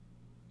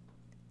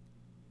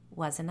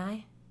 Wasn't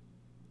I?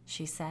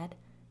 She said,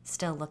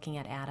 still looking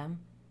at Adam.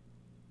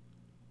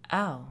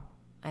 Oh,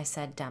 I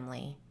said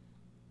dumbly.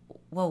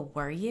 Well,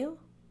 were you?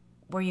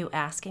 Were you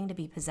asking to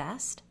be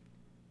possessed?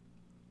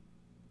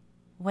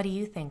 What do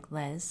you think,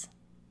 Liz?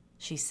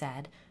 She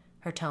said,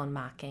 her tone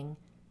mocking.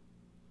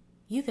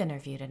 You've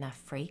interviewed enough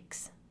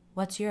freaks.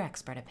 What's your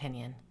expert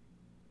opinion?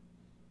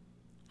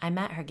 I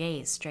met her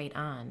gaze straight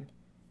on.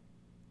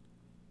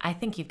 I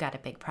think you've got a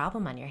big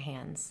problem on your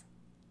hands.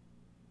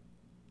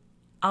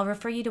 I'll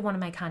refer you to one of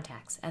my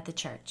contacts at the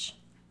church,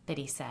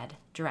 Biddy said,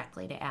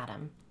 directly to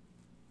Adam.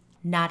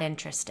 Not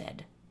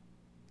interested,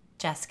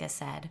 Jessica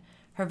said,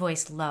 her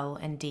voice low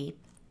and deep.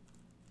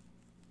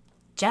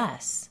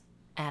 Jess,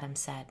 Adam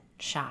said,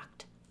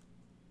 shocked.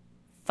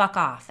 Fuck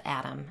off,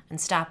 Adam,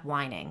 and stop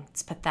whining.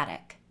 It's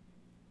pathetic.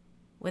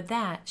 With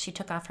that, she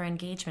took off her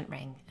engagement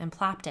ring and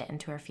plopped it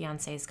into her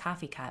fiancé's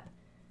coffee cup.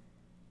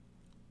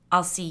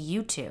 I'll see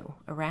you two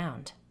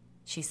around,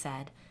 she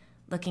said,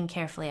 looking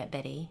carefully at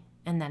Biddy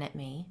and then at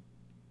me.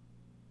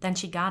 Then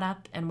she got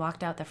up and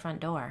walked out the front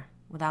door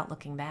without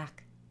looking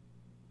back.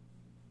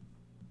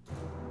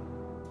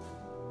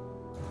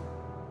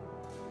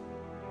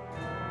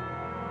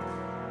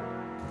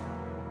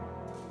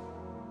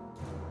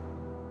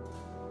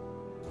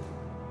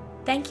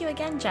 Thank you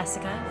again,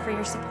 Jessica, for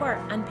your support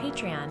on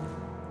Patreon.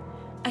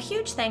 A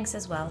huge thanks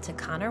as well to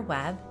Connor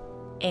Webb,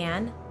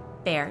 Anne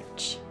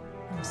Birch,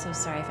 I'm so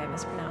sorry if I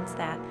mispronounced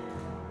that,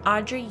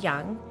 Audrey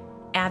Young,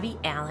 Abby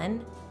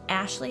Allen,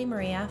 Ashley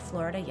Maria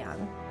Florida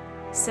Young,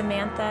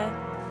 Samantha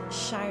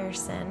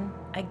Shireson,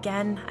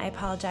 again, I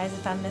apologize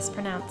if I'm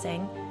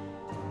mispronouncing,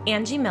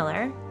 Angie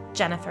Miller,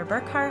 Jennifer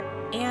Burkhart,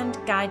 and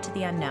Guide to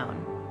the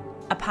Unknown,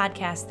 a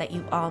podcast that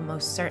you all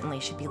most certainly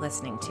should be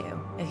listening to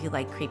if you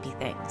like creepy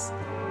things.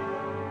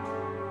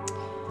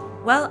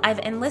 Well, I've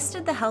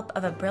enlisted the help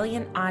of a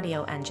brilliant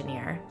audio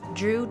engineer,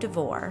 Drew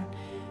DeVore,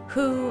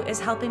 who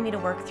is helping me to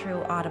work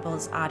through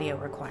Audible's audio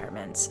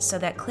requirements so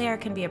that Claire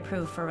can be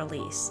approved for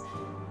release.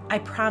 I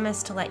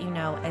promise to let you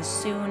know as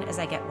soon as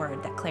I get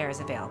word that Claire is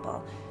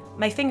available.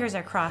 My fingers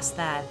are crossed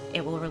that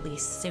it will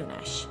release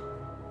soonish.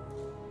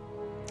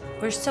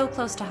 We're so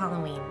close to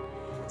Halloween,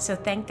 so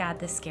thank God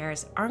the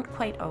scares aren't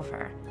quite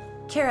over.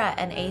 Kira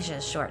and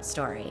Asia's short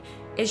story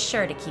is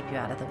sure to keep you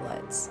out of the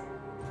woods.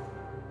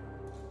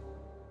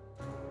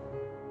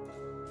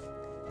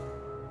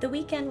 The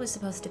weekend was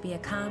supposed to be a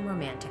calm,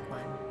 romantic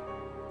one.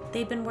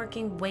 They'd been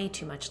working way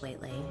too much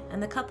lately,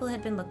 and the couple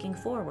had been looking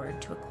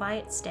forward to a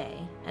quiet stay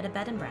at a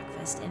bed and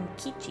breakfast in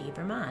Keachie,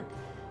 Vermont.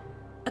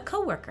 A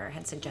coworker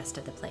had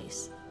suggested the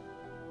place.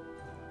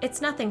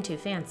 "It's nothing too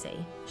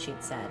fancy,"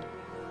 she'd said,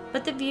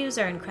 "but the views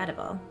are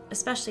incredible,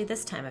 especially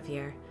this time of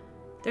year.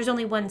 There's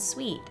only one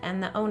suite,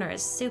 and the owner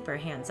is super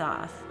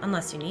hands-off,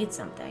 unless you need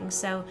something,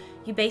 so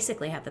you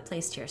basically have the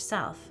place to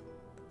yourself."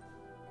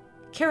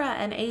 Kira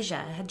and Asia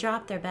had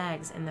dropped their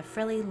bags in the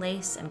frilly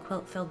lace and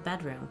quilt-filled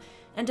bedroom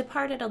and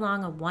departed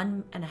along a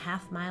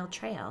 1.5-mile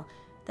trail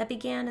that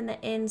began in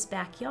the inn's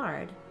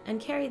backyard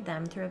and carried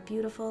them through a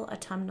beautiful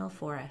autumnal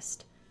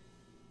forest.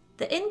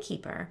 The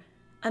innkeeper,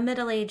 a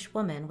middle-aged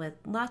woman with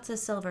lots of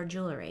silver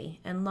jewelry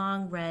and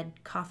long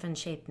red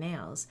coffin-shaped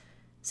nails,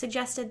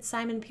 suggested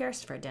Simon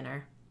Pierce for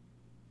dinner.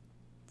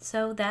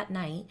 So that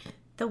night,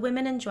 the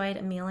women enjoyed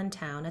a meal in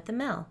town at the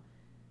mill.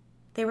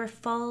 They were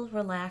full,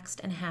 relaxed,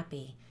 and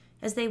happy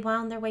as they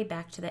wound their way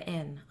back to the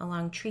inn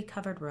along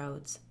tree-covered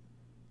roads.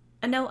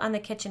 A note on the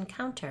kitchen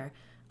counter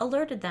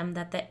alerted them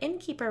that the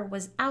innkeeper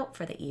was out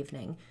for the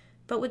evening,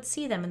 but would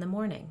see them in the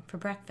morning for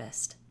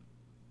breakfast.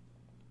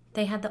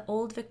 They had the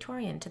old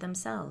Victorian to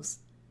themselves.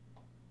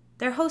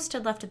 Their host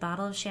had left a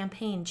bottle of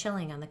champagne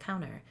chilling on the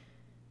counter.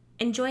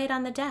 "Enjoy it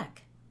on the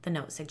deck," the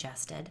note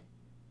suggested.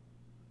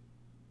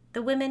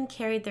 The women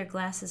carried their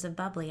glasses of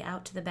bubbly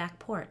out to the back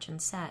porch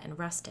and sat in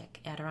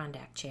rustic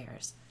Adirondack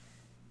chairs.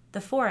 The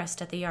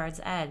forest at the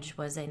yard's edge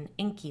was in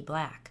inky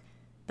black,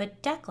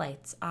 but deck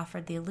lights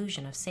offered the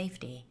illusion of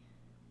safety.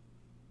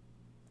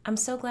 "I'm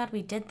so glad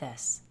we did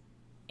this,"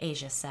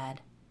 Asia said.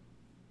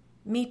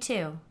 "Me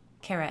too,"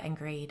 Kara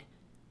agreed.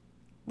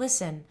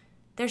 "Listen,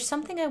 there's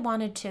something I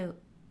wanted to—"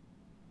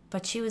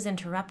 But she was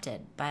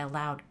interrupted by a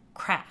loud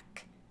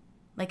crack,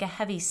 like a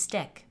heavy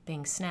stick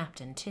being snapped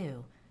in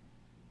two.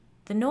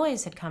 The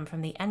noise had come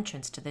from the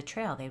entrance to the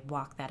trail they'd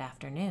walked that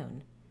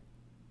afternoon.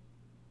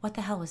 "What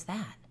the hell was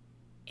that?"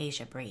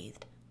 Asia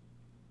breathed.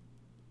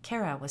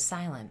 Kara was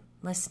silent,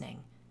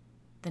 listening.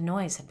 The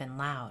noise had been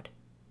loud.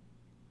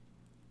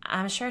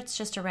 "I'm sure it's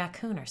just a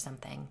raccoon or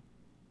something."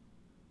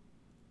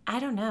 "I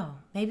don't know.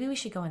 Maybe we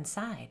should go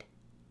inside,"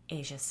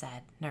 Asia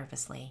said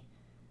nervously.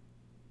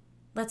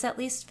 "Let's at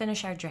least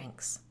finish our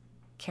drinks,"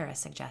 Kara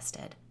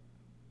suggested.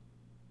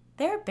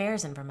 "There are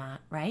bears in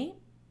Vermont, right?"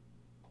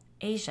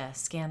 Asia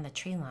scanned the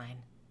tree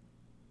line.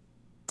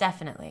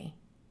 "Definitely."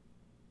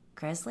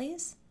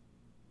 "Grizzlies?"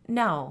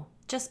 "No,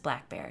 just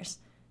black bears,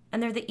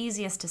 and they're the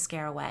easiest to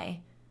scare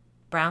away.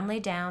 Brown lay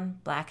down,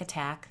 black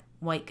attack,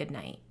 white good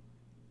night."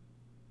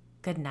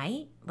 "Good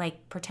night?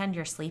 Like pretend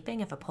you're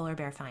sleeping if a polar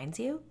bear finds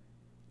you?"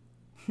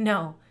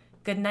 "No,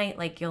 good night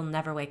like you'll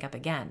never wake up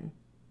again,"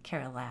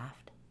 Kara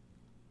laughed.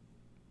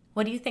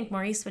 "What do you think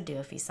Maurice would do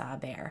if he saw a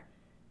bear?"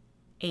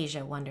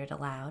 Asia wondered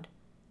aloud.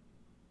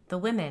 The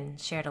women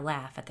shared a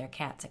laugh at their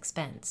cat's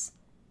expense.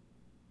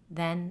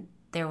 Then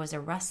there was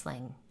a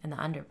rustling in the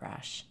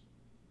underbrush.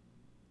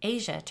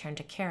 Asia turned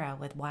to Kara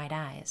with wide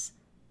eyes.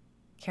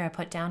 Kara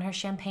put down her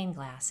champagne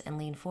glass and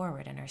leaned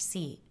forward in her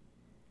seat.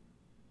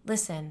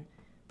 "Listen,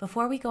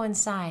 before we go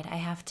inside, I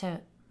have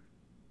to—"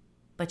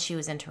 But she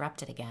was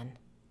interrupted again,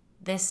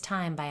 this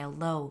time by a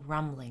low,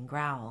 rumbling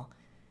growl.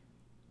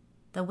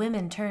 The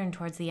women turned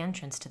towards the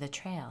entrance to the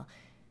trail.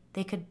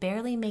 They could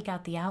barely make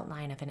out the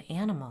outline of an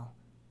animal,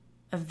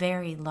 a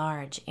very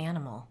large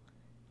animal.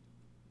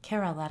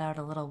 Kara let out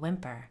a little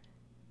whimper.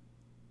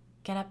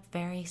 "Get up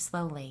very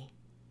slowly,"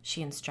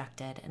 she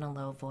instructed in a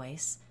low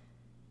voice.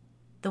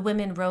 The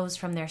women rose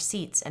from their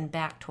seats and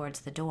backed towards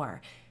the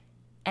door.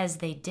 As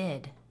they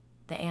did,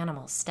 the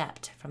animal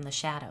stepped from the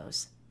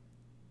shadows.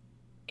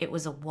 It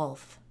was a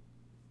wolf,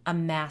 a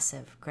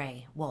massive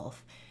gray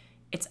wolf,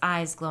 its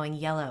eyes glowing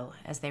yellow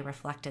as they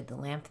reflected the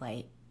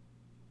lamplight.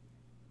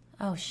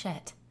 "Oh,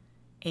 shit,"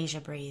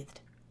 Asia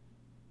breathed.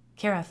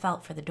 Kara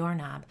felt for the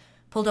doorknob,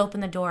 pulled open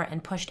the door,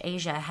 and pushed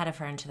Asia ahead of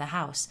her into the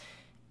house.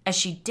 As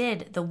she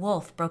did, the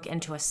wolf broke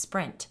into a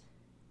sprint.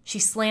 She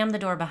slammed the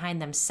door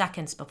behind them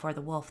seconds before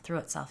the wolf threw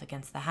itself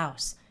against the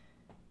house.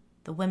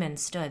 The women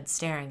stood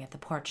staring at the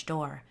porch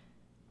door.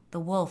 The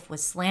wolf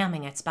was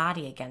slamming its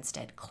body against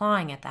it,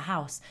 clawing at the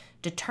house,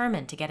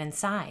 determined to get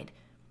inside.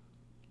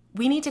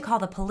 "We need to call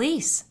the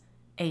police,"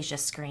 Asia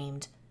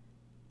screamed.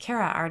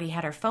 Kara already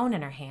had her phone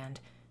in her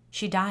hand.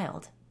 She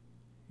dialed.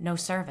 No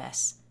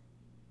service.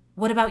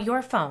 "What about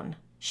your phone?"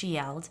 she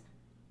yelled.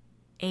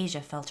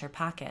 Asia felt her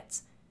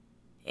pockets.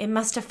 "It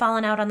must have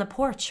fallen out on the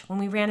porch when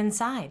we ran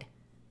inside."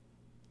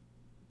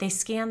 They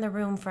scanned the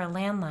room for a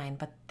landline,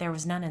 but there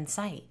was none in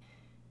sight.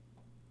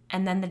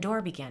 And then the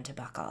door began to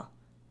buckle.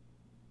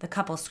 The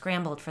couple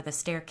scrambled for the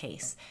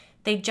staircase.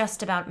 They'd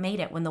just about made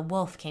it when the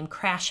wolf came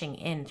crashing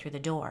in through the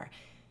door.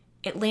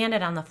 It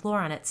landed on the floor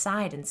on its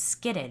side and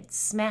skidded,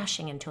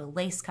 smashing into a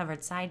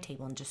lace-covered side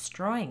table and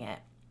destroying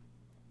it.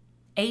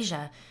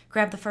 Asia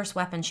grabbed the first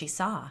weapon she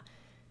saw,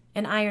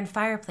 an iron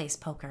fireplace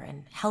poker,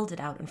 and held it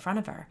out in front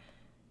of her.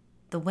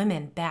 The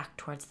women backed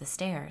towards the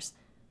stairs.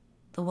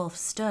 The wolf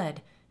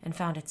stood and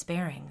found its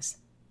bearings.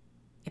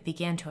 It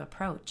began to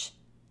approach.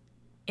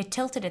 It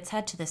tilted its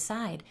head to the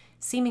side,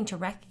 seeming to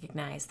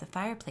recognize the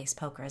fireplace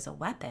poker as a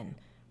weapon.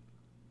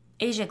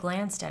 Asia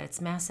glanced at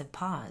its massive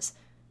paws.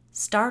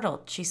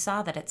 Startled, she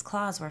saw that its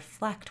claws were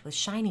flecked with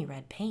shiny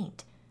red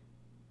paint.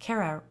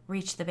 Kara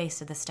reached the base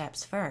of the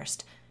steps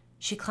first.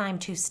 She climbed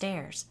 2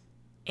 stairs.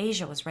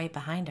 Asia was right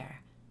behind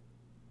her.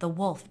 The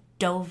wolf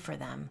dove for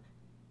them.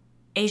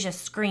 Asia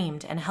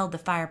screamed and held the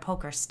fire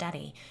poker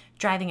steady,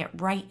 driving it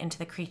right into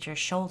the creature's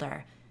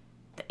shoulder.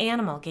 The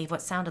animal gave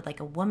what sounded like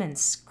a woman's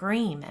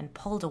scream and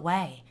pulled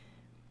away.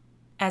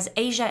 As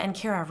Asia and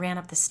Kira ran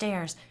up the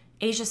stairs,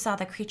 Asia saw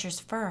the creature's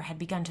fur had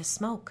begun to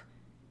smoke.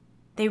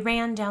 They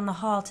ran down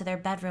the hall to their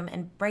bedroom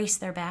and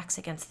braced their backs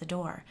against the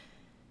door.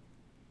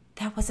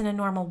 "That wasn't a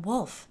normal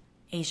wolf,"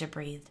 Asia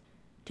breathed.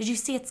 "Did you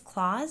see its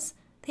claws?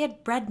 They had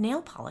red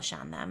nail polish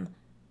on them."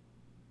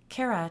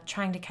 Kara,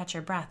 trying to catch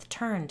her breath,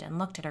 turned and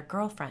looked at her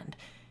girlfriend,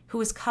 who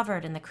was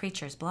covered in the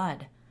creature's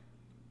blood.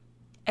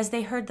 As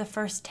they heard the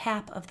first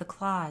tap of the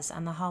claws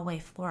on the hallway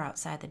floor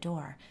outside the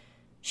door,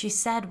 she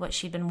said what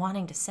she'd been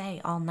wanting to say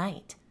all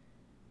night.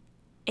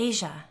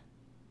 "Asia,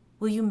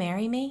 will you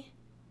marry me?"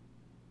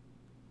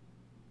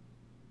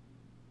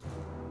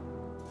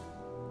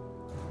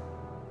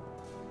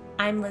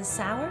 I'm Liz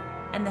Sauer,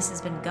 and this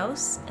has been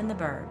Ghosts in the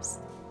Burbs.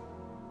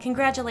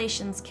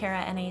 Congratulations, Kara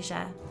and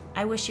Asia.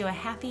 I wish you a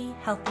happy,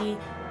 healthy,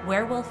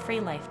 werewolf-free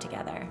life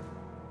together.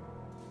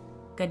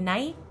 Good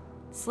night,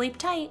 sleep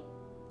tight,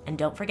 and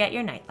don't forget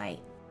your nightlight.